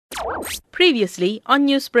Previously on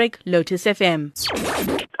Newsbreak Lotus FM.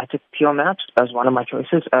 I took pure maths as one of my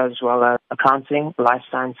choices, as well as accounting, life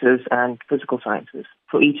sciences, and physical sciences.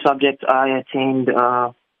 For each subject, I attained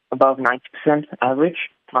above 90% average,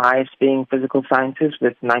 my highest being physical sciences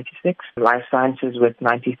with 96, life sciences with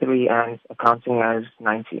 93, and accounting as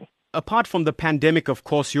 90. Apart from the pandemic, of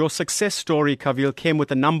course, your success story, Kaviel, came with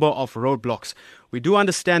a number of roadblocks. We do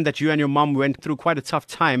understand that you and your mum went through quite a tough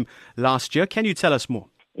time last year. Can you tell us more?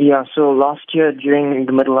 Yeah, so last year, during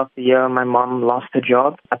the middle of the year, my mom lost her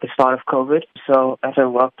job at the start of COVID. So at her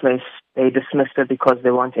workplace, they dismissed her because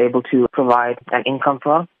they weren't able to provide an income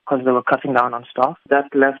for her because they were cutting down on staff. That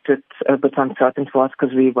left it a bit uncertain for us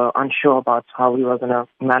because we were unsure about how we were going to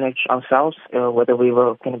manage ourselves, whether we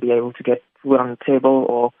were going to be able to get food on the table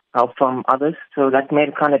or help from others. So that made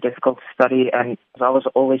it kind of difficult to study, and I was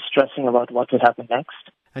always stressing about what would happen next.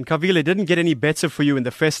 And Kaviel, it didn't get any better for you in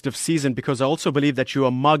the festive season because I also believe that you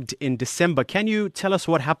were mugged in December. Can you tell us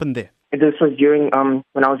what happened there? This was during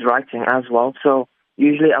when I was writing as well. So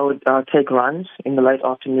usually I would take runs in the late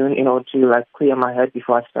afternoon in order to clear my head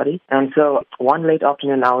before I study. And so one late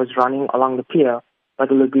afternoon I was running along the pier by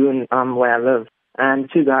the lagoon where I live. And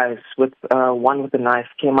two guys, with one with a knife,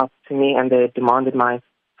 came up to me and they demanded my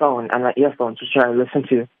phone and my earphones, which I listened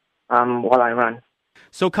to while I ran.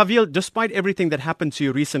 So, Kaviel, despite everything that happened to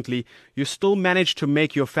you recently, you still managed to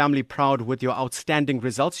make your family proud with your outstanding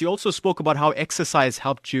results. You also spoke about how exercise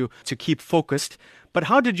helped you to keep focused. But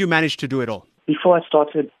how did you manage to do it all? Before I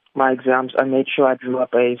started my exams, I made sure I drew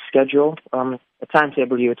up a schedule, a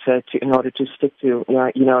timetable, you would say, in order to stick to,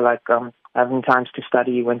 having times to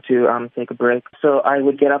study, when to take a break. So I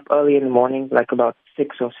would get up early in the morning, about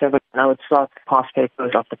 6 or 7, and I would start past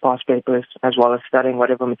papers after past papers, as well as studying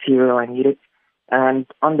whatever material I needed. And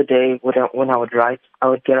on the day when I would write, I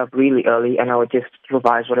would get up really early and I would just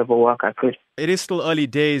revise whatever work I could. It is still early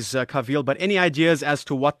days, Kaviel, but any ideas as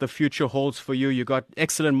to what the future holds for you? You got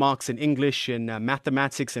excellent marks in English, in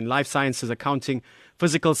mathematics, in life sciences, accounting,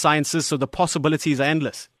 physical sciences, so the possibilities are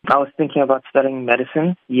endless. I was thinking about studying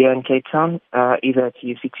medicine here in Cape Town, either at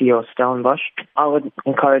UCT or Stellenbosch. I would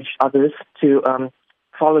encourage others to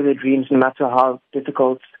follow their dreams no matter how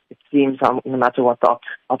difficult it seems, no matter what the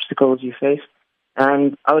obstacles you face.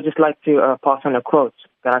 And I would just like to pass on a quote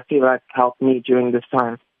that I feel like helped me during this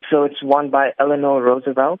time. So it's one by Eleanor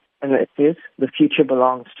Roosevelt, and it is, "The future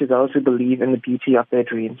belongs to those who believe in the beauty of their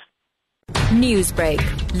dreams." Newsbreak,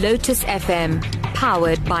 Lotus FM,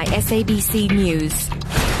 powered by SABC News.